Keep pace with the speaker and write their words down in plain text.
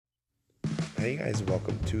Hey guys,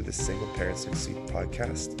 welcome to the Single Parent Succeed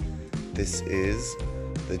podcast. This is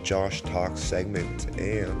the Josh Talk segment,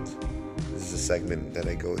 and this is a segment that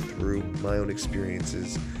I go through my own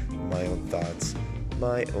experiences, my own thoughts,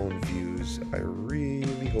 my own views. I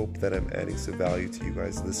really hope that I'm adding some value to you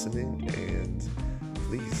guys listening, and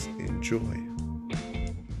please enjoy.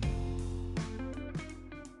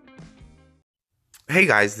 Hey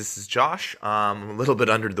guys, this is Josh. I'm a little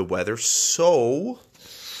bit under the weather, so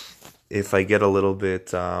if I get a little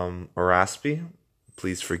bit raspy,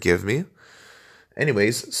 please forgive me.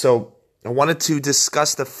 Anyways, so I wanted to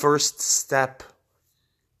discuss the first step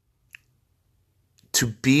to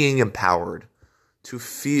being empowered, to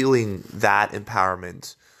feeling that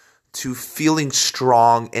empowerment, to feeling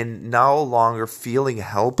strong and no longer feeling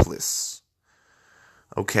helpless.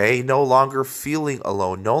 Okay, no longer feeling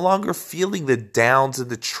alone, no longer feeling the downs in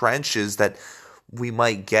the trenches that we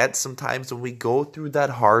might get sometimes when we go through that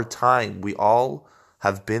hard time. We all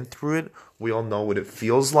have been through it. We all know what it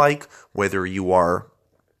feels like, whether you've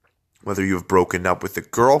broken up with a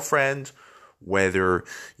girlfriend, whether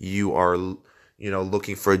you are,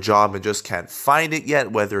 looking for a job and just can't find it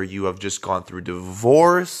yet, whether you have just gone through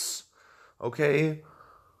divorce. Okay?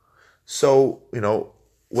 So,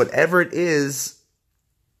 whatever it is,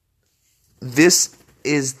 this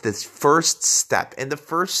is the first step. And the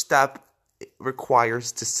first step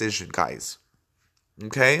requires decision, guys.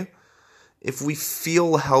 Okay? If we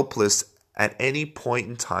feel helpless at any point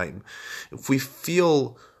in time, if we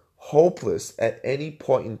feel hopeless at any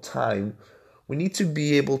point in time, we need to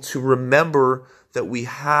be able to remember that we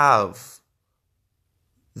have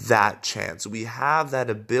that chance. We have that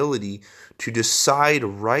ability to decide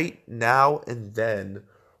right now and then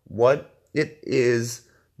what it is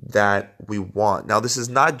that we want. Now, this is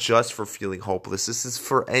not just for feeling hopeless. This is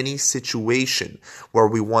for any situation where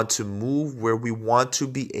we want to move, where we want to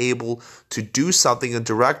be able to do something and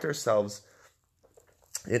direct ourselves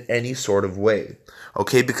in any sort of way.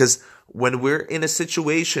 Okay? Because when we're in a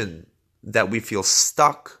situation that we feel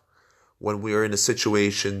stuck, when we're in a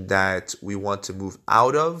situation that we want to move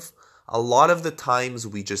out of, a lot of the times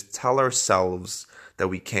we just tell ourselves that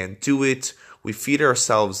we can't do it. We feed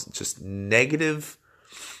ourselves just negative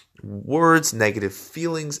words, negative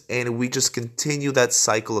feelings, and we just continue that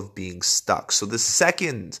cycle of being stuck. So the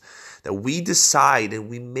second that we decide and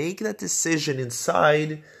we make that decision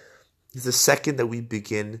inside is the second that we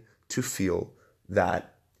begin to feel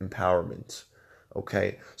that empowerment.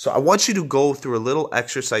 Okay? So I want you to go through a little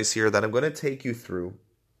exercise here that I'm going to take you through.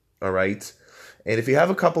 All right? And if you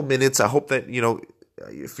have a couple minutes, I hope that,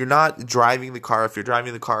 if you're not driving the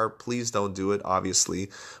car, please don't do it, obviously.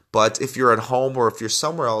 But if you're at home or if you're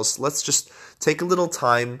somewhere else, let's just take a little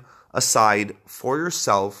time aside for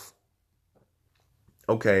yourself.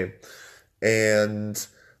 Okay. And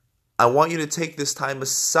I want you to take this time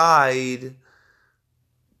aside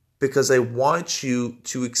because I want you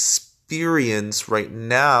to experience right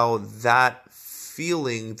now that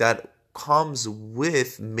feeling that comes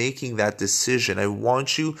with making that decision. I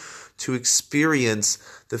want you to experience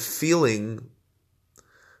the feeling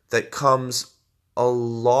that comes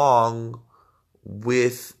along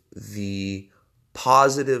with the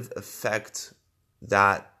positive effect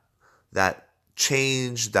that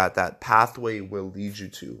change, that pathway will lead you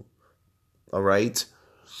to. All right?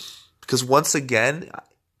 Because once again,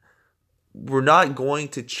 we're not going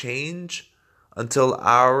to change until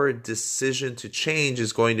our decision to change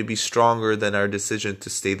is going to be stronger than our decision to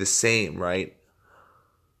stay the same, right?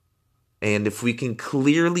 And if we can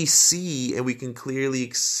clearly see and we can clearly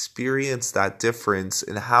experience that difference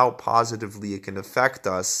and how positively it can affect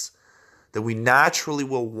us, then we naturally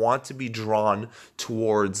will want to be drawn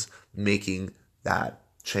towards making that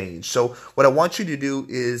change. So what I want you to do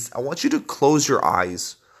is I want you to close your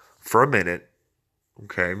eyes for a minute,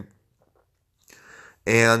 okay?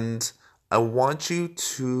 And I want you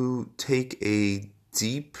to take a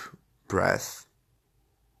deep breath,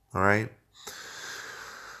 all right?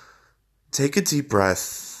 Take a deep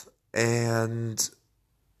breath, and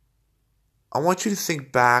I want you to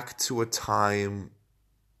think back to a time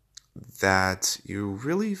that you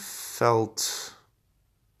really felt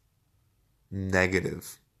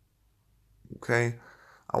negative, okay?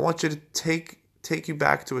 I want you to take you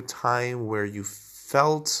back to a time where you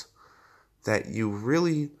felt that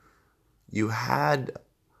you had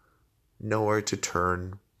nowhere to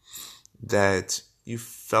turn, that you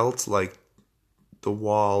felt like the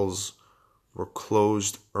walls were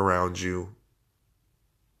closed around you.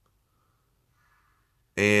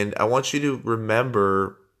 And I want you to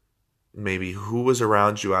remember maybe who was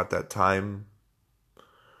around you at that time,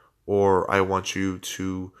 or I want you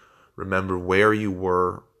to remember where you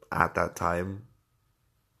were at that time.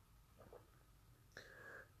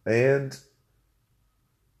 And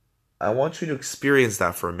I want you to experience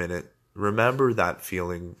that for a minute. Remember that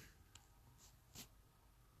feeling.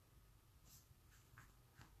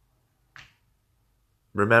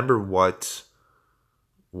 Remember what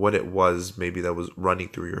it was maybe that was running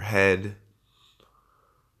through your head,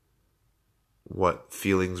 what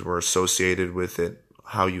feelings were associated with it,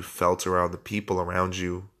 how you felt around the people around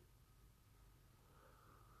you.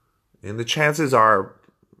 And the chances are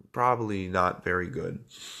probably not very good.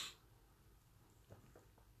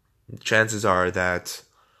 Chances are that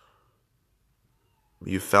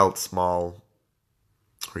you felt small,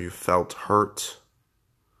 or you felt hurt,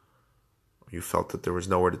 or you felt that there was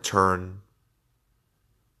nowhere to turn,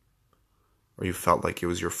 or you felt like it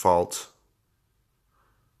was your fault,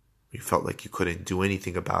 or you felt like you couldn't do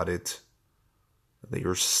anything about it, that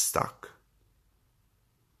you're stuck.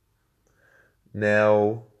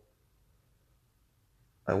 Now,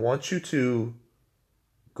 I want you to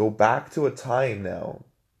go back to a time now,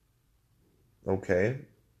 okay?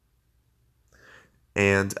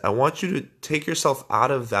 And I want you to take yourself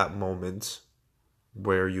out of that moment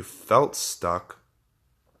where you felt stuck.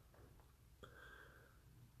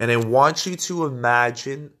 And I want you to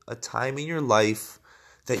imagine a time in your life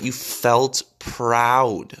that you felt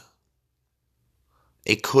proud.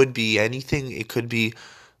 It could be anything. It could be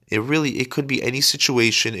any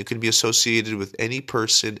situation. It could be associated with any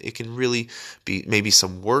person. It can really be maybe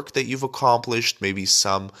some work that you've accomplished, maybe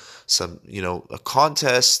some a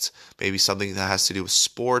contest, maybe something that has to do with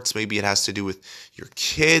sports, maybe it has to do with your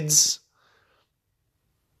kids,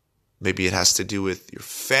 maybe it has to do with your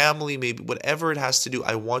family, maybe whatever it has to do.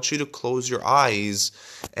 I want you to close your eyes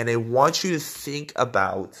and I want you to think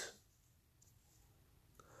about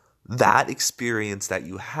that experience that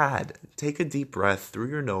you had. Take a deep breath through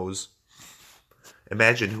your nose.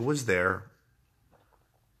 Imagine who was there.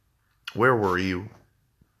 Where were you?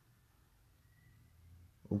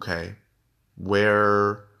 Okay.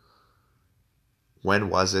 When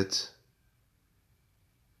was it?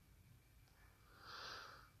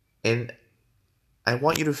 And I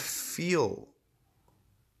want you to feel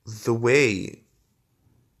the way,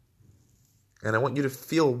 and I want you to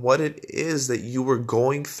feel what it is that you were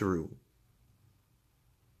going through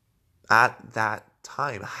at that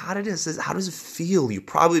time. How does it feel? You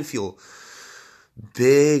probably feel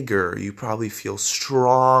bigger. You probably feel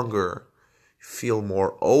stronger. You feel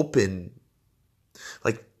more open.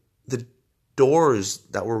 Like the doors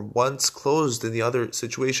that were once closed in the other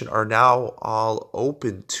situation are now all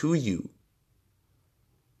open to you.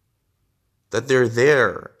 That they're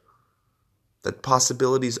there. That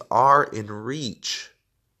possibilities are in reach.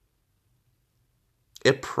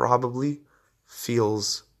 It probably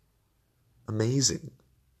feels amazing.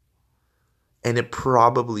 And it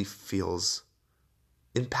probably feels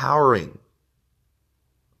empowering.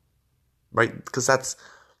 Right? Because that's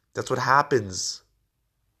what happens.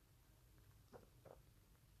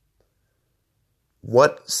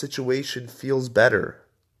 What situation feels better?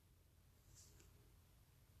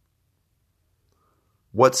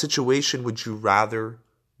 What situation would you rather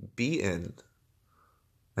be in?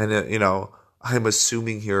 And, I'm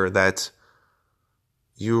assuming here that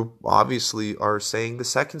you obviously are saying the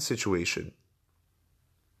second situation.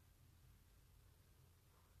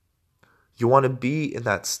 You want to be in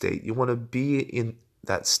that state. You want to be in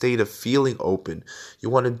that state of feeling open. You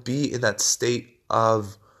want to be in that state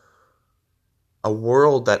of a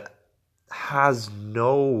world that has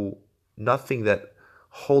nothing that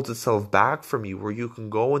holds itself back from you, where you can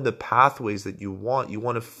go in the pathways that you want. You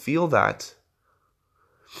want to feel that.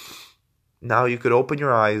 Now you could open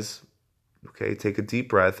your eyes, okay, take a deep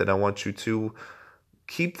breath, and I want you to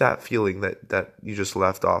keep that feeling that you just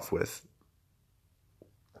left off with.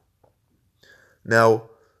 Now,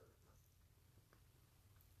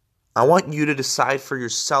 I want you to decide for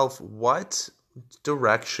yourself, what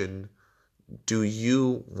direction do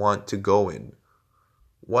you want to go in?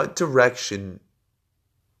 What direction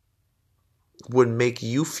would make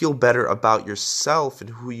you feel better about yourself and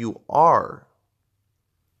who you are?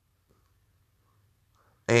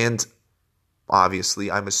 And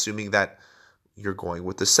obviously, I'm assuming that you're going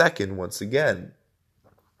with the second once again.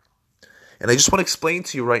 And I just want to explain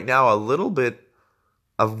to you right now a little bit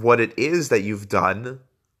of what it is that you've done,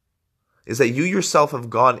 is that you yourself have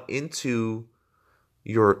gone into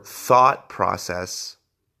your thought process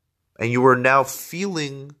and you are now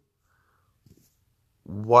feeling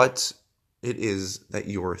what it is that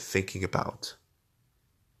you are thinking about.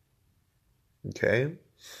 Okay?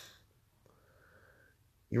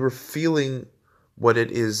 You are feeling what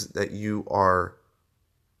it is that you are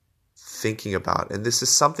thinking about. And this is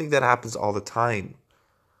something that happens all the time.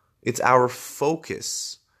 It's our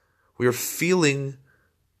focus. We are feeling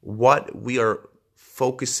what we are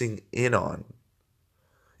focusing in on.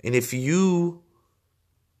 And if you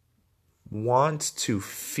want to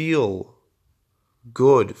feel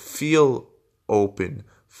good, feel open,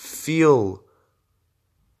 feel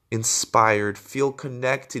inspired, feel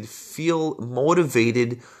connected, feel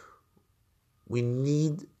motivated, we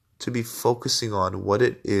need to be focusing on what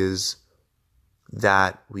it is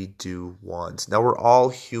that we do want. Now, we're all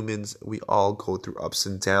humans. We all go through ups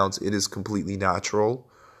and downs. It is completely natural.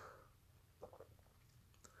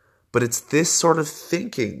 But it's this sort of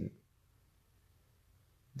thinking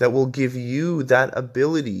that will give you that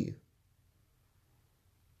ability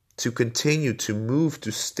to continue to move,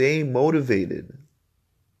 to stay motivated.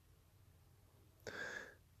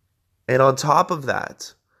 And on top of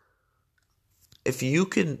that, if you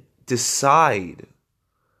can decide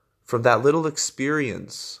from that little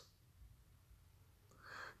experience,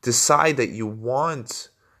 decide that you want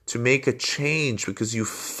to make a change because you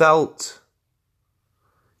felt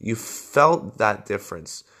that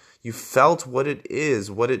difference. You felt what it is,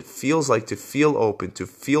 what it feels like to feel open, to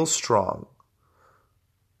feel strong.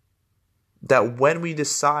 That when we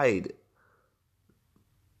decide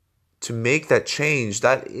to make that change,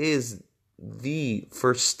 that is the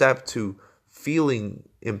first step to feeling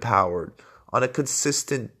empowered on a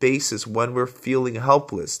consistent basis when we're feeling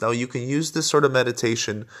helpless. Now, you can use this sort of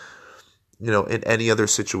meditation, in any other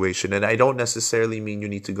situation. And I don't necessarily mean you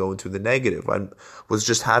need to go into the negative. I was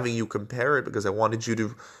just having you compare it because I wanted you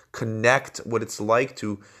to connect what it's like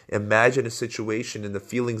to imagine a situation and the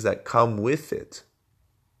feelings that come with it.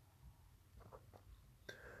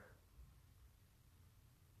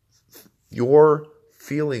 Your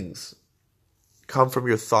feelings come from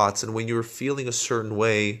your thoughts, and when you're feeling a certain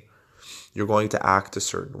way, you're going to act a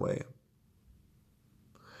certain way.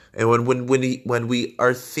 And when we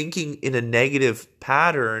are thinking in a negative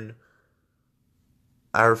pattern,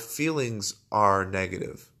 our feelings are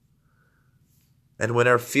negative. And when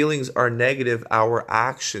our feelings are negative, our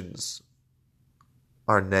actions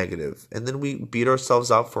are negative. And then we beat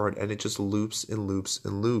ourselves up for it, and it just loops and loops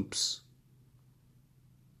and loops.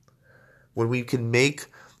 When we can make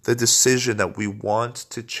the decision that we want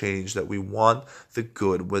to change, that we want the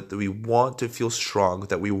good, that we want to feel strong,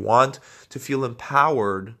 that we want to feel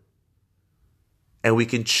empowered, and we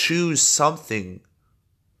can choose something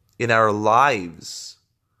in our lives,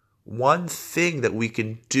 one thing that we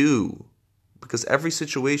can do, because every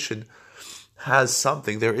situation has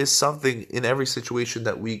something. There is something in every situation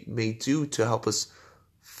that we may do to help us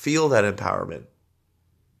feel that empowerment.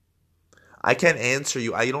 I can't answer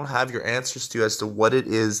you. I don't have your answers to you as to what it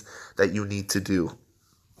is that you need to do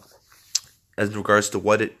as regards to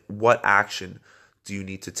what action do you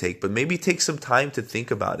need to take. But maybe take some time to think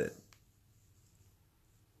about it.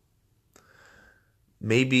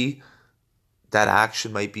 Maybe that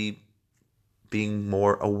action might be being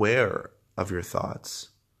more aware of your thoughts.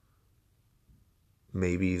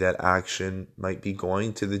 Maybe that action might be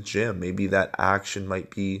going to the gym. Maybe that action might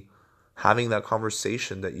be having that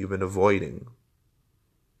conversation that you've been avoiding.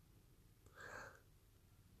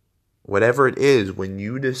 Whatever it is, when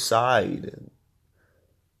you decide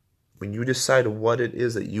what it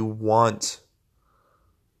is that you want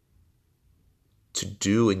to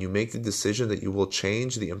do, and you make the decision that you will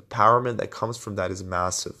change, the empowerment that comes from that is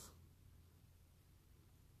massive.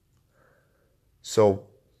 So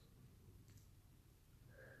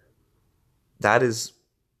that is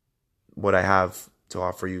what I have to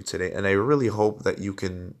offer you today. And I really hope that you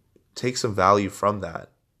can take some value from that.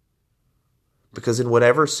 Because in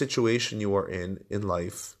whatever situation you are in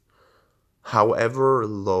life, however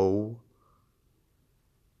low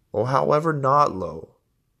or however not low,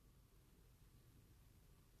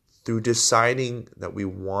 through deciding that we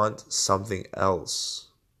want something else,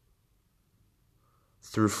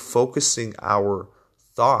 through focusing our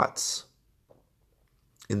thoughts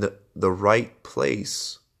in the right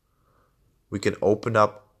place, we can open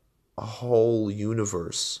up a whole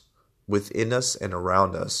universe within us and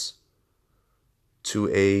around us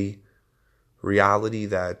to a reality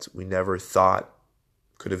that we never thought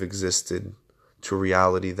could have existed, to a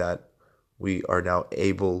reality that we are now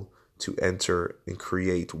able to enter and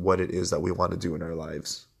create what it is that we want to do in our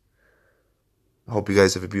lives. I hope you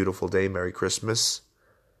guys have a beautiful day. Merry Christmas.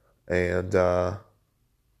 And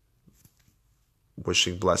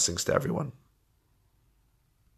wishing blessings to everyone.